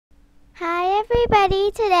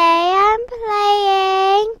everybody, today I'm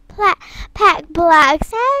playing Pac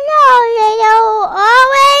Blox. Hello, little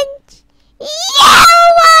orange. You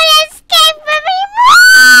won't escape from me.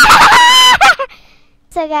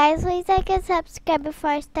 So guys, please like and subscribe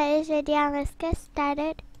before I start this video, and let's get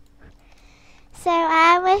started. So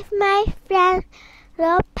I'm with my friend,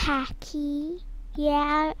 little Packy.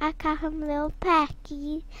 Yeah, I call him little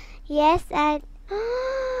Packy. Yes, and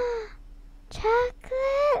chocolate,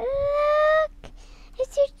 look!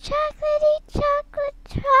 It's your chocolate.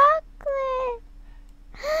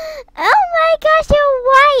 Oh my gosh, you're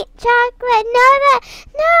white chocolate. No,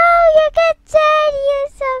 you get dirty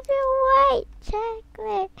yourself, you're white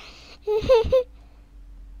chocolate.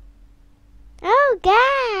 Oh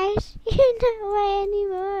gosh, you're not white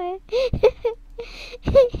anymore.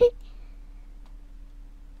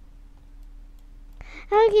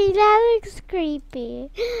 Okay, that looks creepy.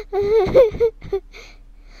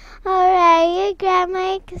 Alright, you grab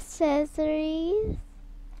my accessories.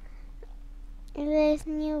 There's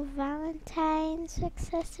new Valentine's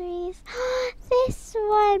accessories. This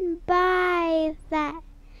one, buy that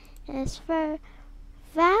is for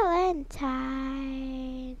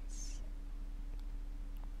Valentines.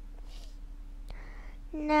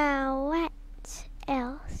 Now, what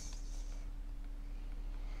else?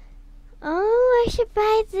 Oh, I should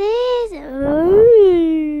buy this.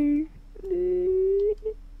 Ooh.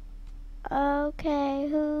 Okay,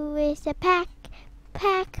 who is the Pac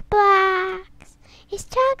Blox? It's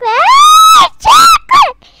chocolate. Ah,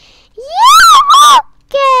 chocolate! You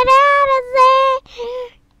get out of there!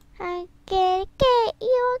 I'm gonna get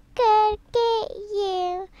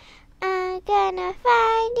you. I'm gonna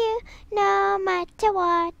find you no matter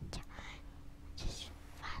what. Just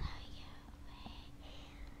follow you.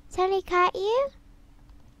 Somebody caught you?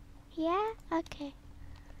 Yeah? Okay.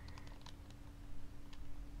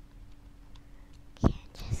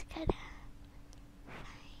 Can't just gotta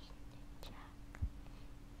find chocolate.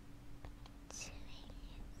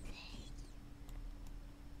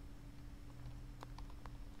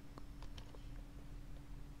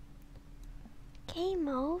 Game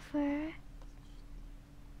over.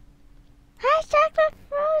 Hi, chocolate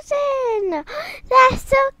frozen! That's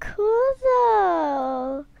so cool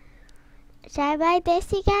though. Should I buy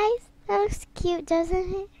this, you guys? That looks cute,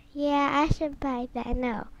 doesn't it? Yeah, I should buy that.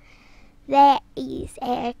 No. That is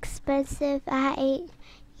expensive. I ain't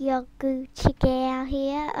your Gucci gal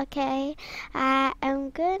here, okay? I am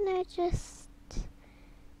gonna just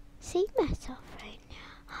see myself right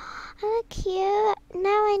now. I look cute.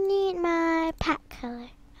 Now I need my Pac color.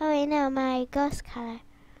 Oh wait, no, my ghost color.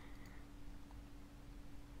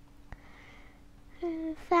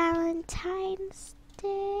 Valentine's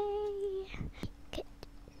Day. Good.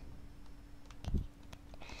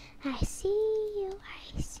 I see you,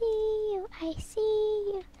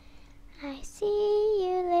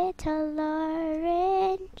 little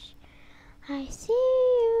orange. I see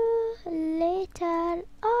you, little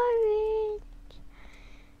orange.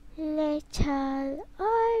 Little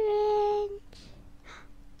orange.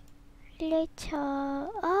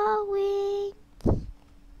 Little orange.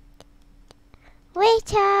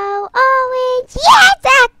 Little orange. Yes,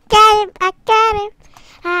 I got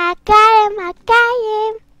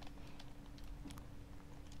him.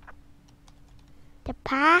 The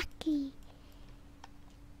Packy.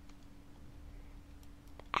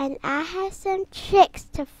 And I have some tricks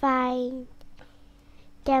to find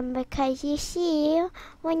them, because you see,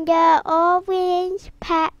 when the orange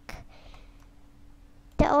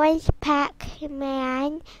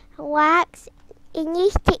Pac-Man walks, it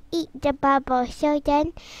needs to eat the bubbles, so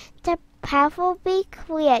then the path will be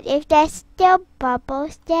cleared. If there's still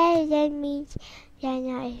bubbles there, that means they're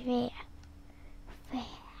not fair.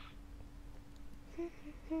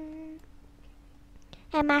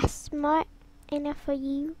 Am I smart enough for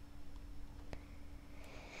you?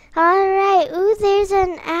 Alright, ooh, there's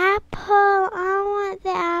an apple. I want the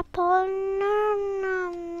apple.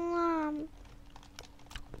 Nom.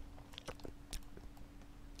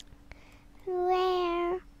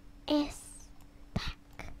 Where is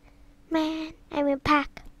Pac-Man? I mean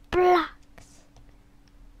Pac Blox.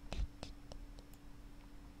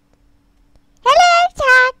 Hello,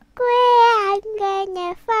 chocolate. I'm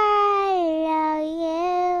gonna follow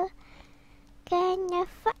you.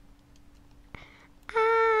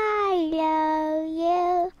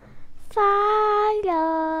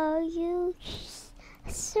 Follow you,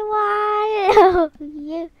 swallow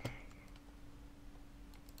you.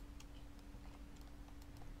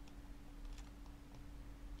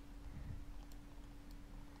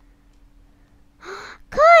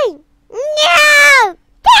 Coin! No!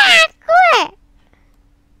 Chocolate!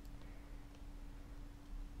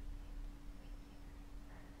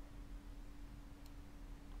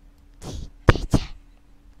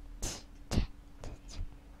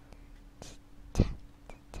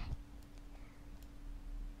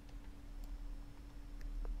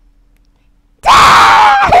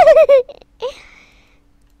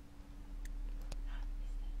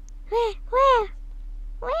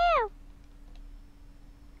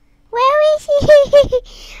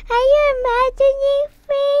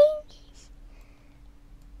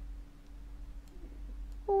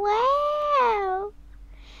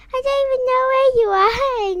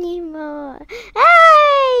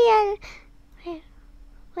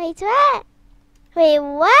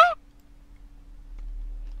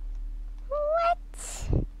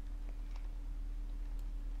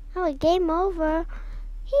 Oh, game over.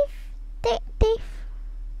 They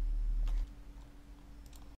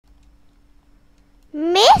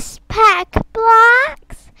Miss Pac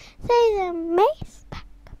Blox. There's a Miss Pac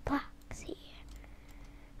Blox here.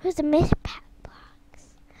 Who's the Miss Pac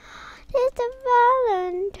Blox? It's a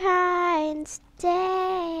Valentine's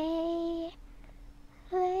Day.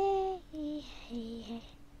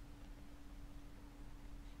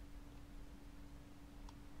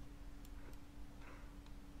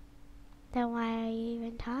 Then why are you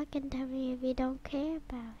even talking to me if you don't care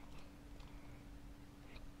about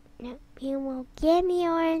it? No, you won't give me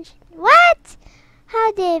orange. What?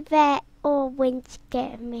 How did that orange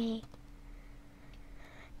get me?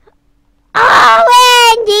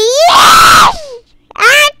 Orange! Yes!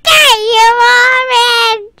 I got you,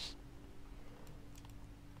 orange!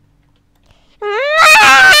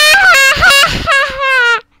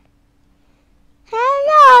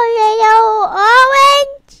 Hello, little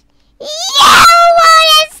orange. You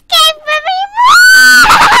won't escape from me.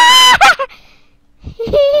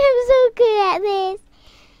 I'm so good at this.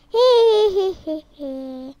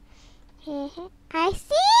 I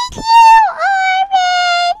see you,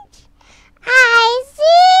 orange. I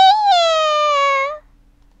see you.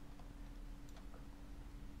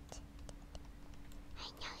 I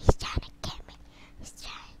know he's trying to get me. He's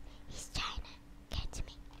trying to get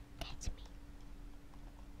me.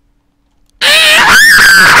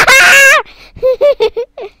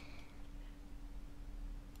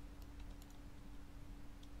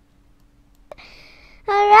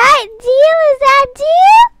 Alright, deal, is that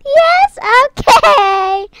deal? Yes,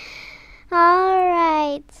 okay.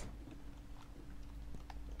 Alright.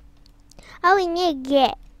 Oh, we need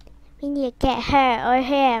to get her or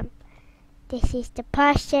him. This is the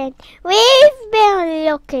person we've been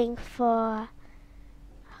looking for.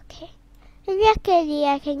 Okay. Luckily,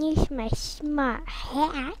 I can use my smart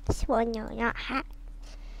hats. Well, no, not hats.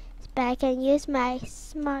 But I can use my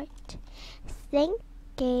smart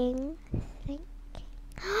thinking.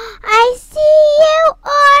 I see you,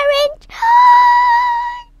 orange.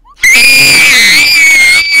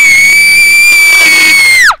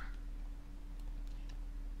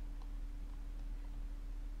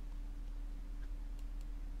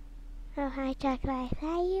 Oh, hi, chocolate. I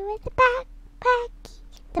saw you with the Packy,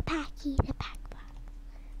 the Pac Blox.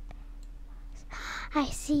 I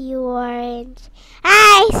see you, orange.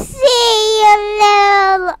 I see you,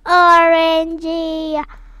 little orangey.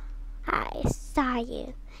 I saw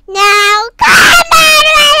you. Now come on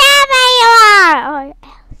wherever you are, or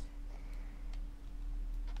else.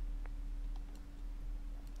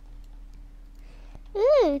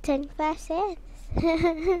 Ooh, 25 cents.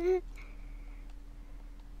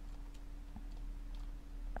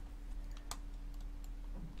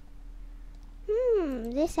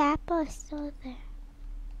 This apple is still there.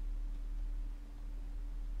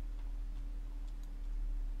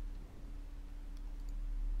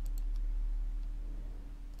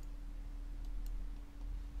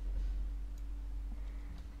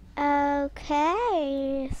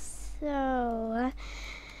 Okay, so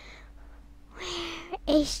where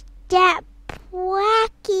is that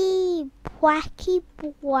Packy?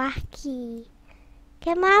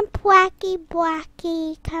 Come on,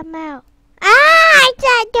 Packy, come out. I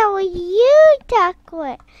thought that was you,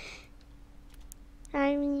 chocolate.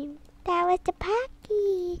 I mean, that was the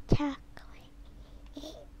Packy, chocolate.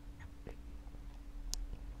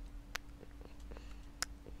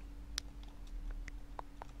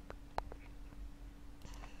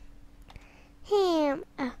 Him.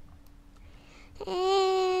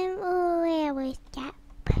 Where was that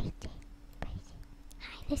person?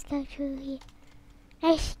 Hi, let's go through here.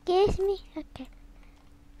 Excuse me? Okay.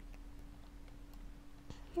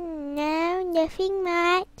 No, nothing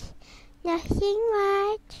much. Nothing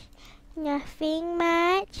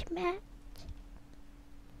much.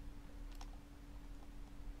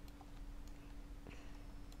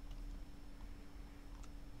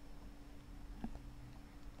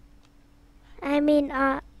 I mean,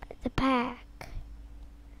 the pack.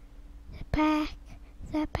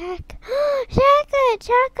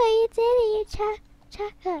 Chocolate, you did it, chocolate.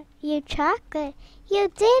 You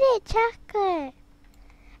did it, chocolate.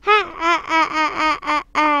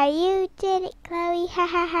 You did it, Chloe,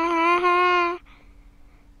 ha.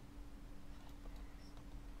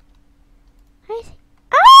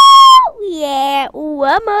 Oh, yeah,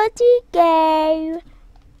 one more to go.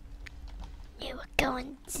 You were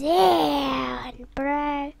going down,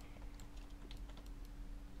 bro.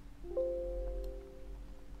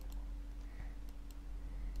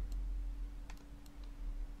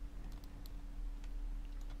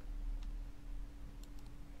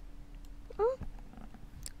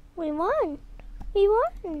 We won. We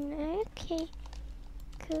won. Okay.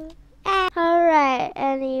 Cool. Alright,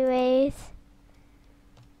 anyways.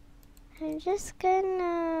 I'm just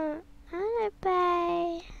gonna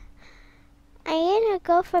buy. I'm gonna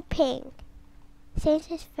go for pink.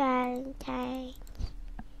 Since it's Valentine.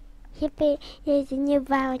 Yippee, there's a new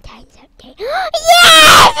Valentine's update. Yes!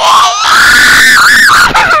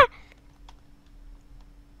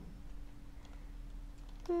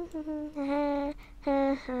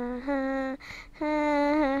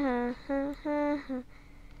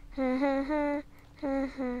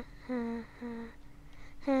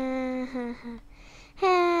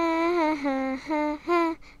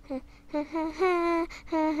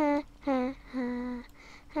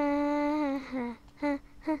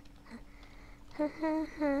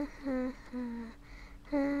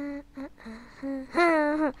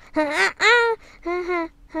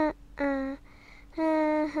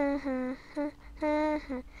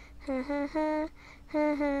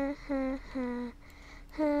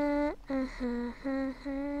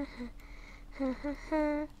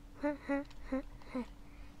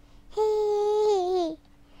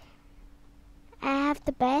 I have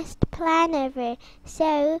the best plan ever.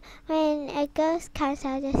 So when a ghost comes,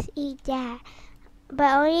 I'll just eat that.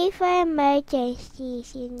 But only for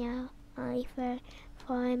emergencies, you know. Only for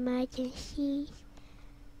emergencies.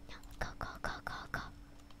 No, go, go, go, go, go.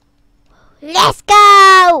 Let's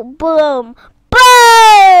go! Boom!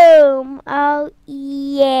 Boom! Oh,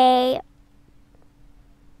 yay.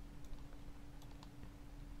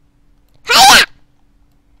 Hiya!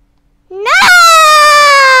 No!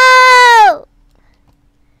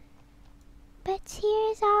 But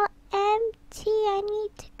here's all empty. I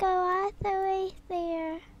need to go all the way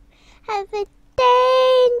there. And the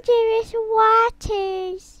dangerous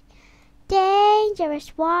waters.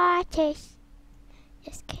 Dangerous waters.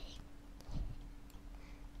 Just kidding.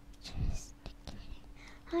 Just kidding.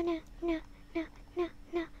 Oh no, no, no, no,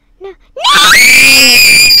 no, no, no!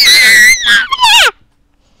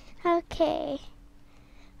 Okay.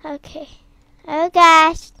 Okay. Oh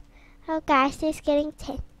gosh. Oh gosh, it's getting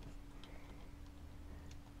tense.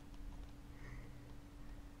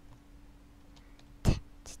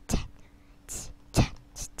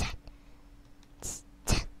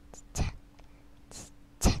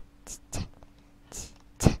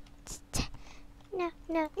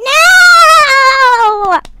 No, no!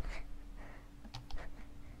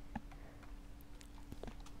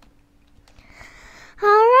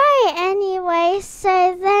 Alright, anyway,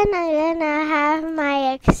 so then I'm gonna have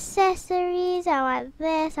my accessories. I want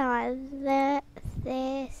this, I want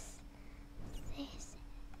this.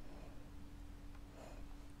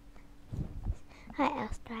 What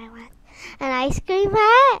else do I want? An ice cream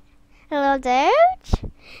hat? A little Doge?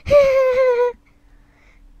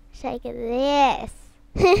 Should I get this?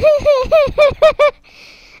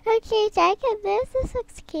 Okay, should I get this? This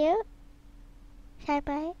looks cute. Should I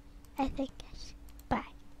buy it? I think I should buy it.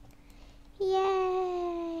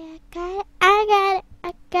 Yay! I got it. I got it.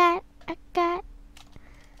 I got it. I got it.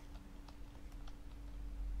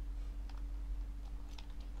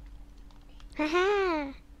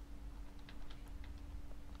 Haha!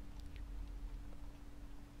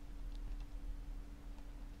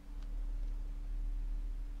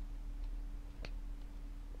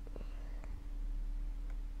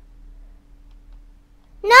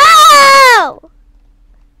 No!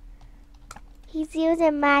 He's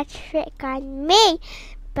using my trick on me,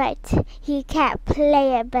 but he can't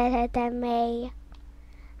play it better than me.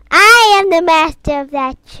 I am the master of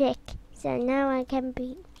that trick, so no one can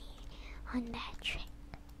beat me on that trick.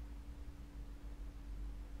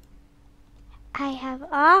 I have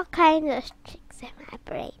all kinds of tricks in my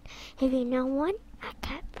brain. If you know one, I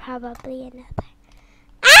got probably another.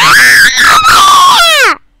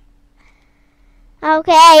 Ah!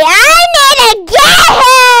 Okay, I need to get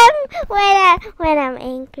him! When I'm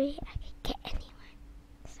angry, I can get anyone.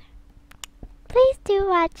 So, please do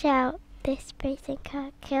watch out. This person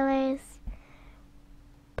called Killer's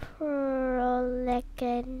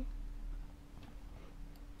Prolican.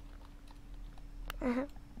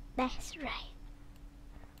 That's right.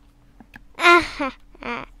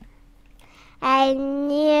 I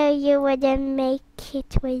knew you wouldn't make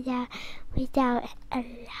it without a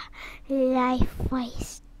life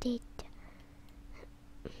wasted.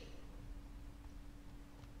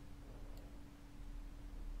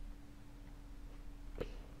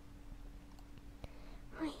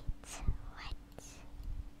 Wait, what?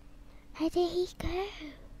 Where did he go?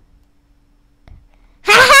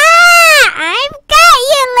 Ha ha! I've got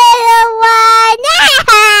you, little one!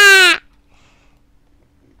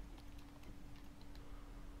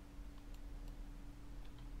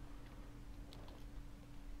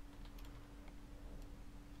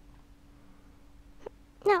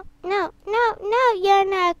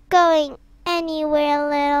 anywhere,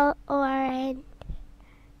 little orange.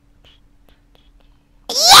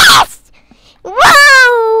 Yes!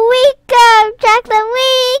 Whoa! We go, chocolate,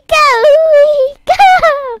 we go!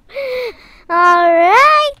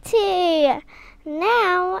 Alrighty!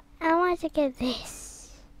 Now, I want to get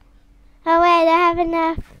this. Oh wait, I don't have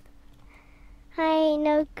enough. I ain't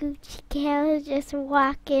no Gucci girl just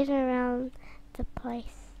walking around the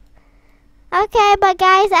place. Okay, but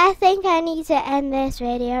guys, I think I need to end this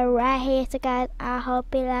video right here. So guys, I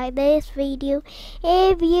hope you like this video.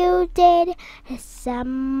 If you did, smash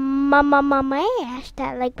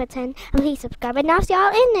that like button. And please subscribe. And I'll see y'all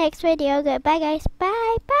in the next video. Goodbye guys.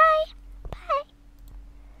 Bye. Bye.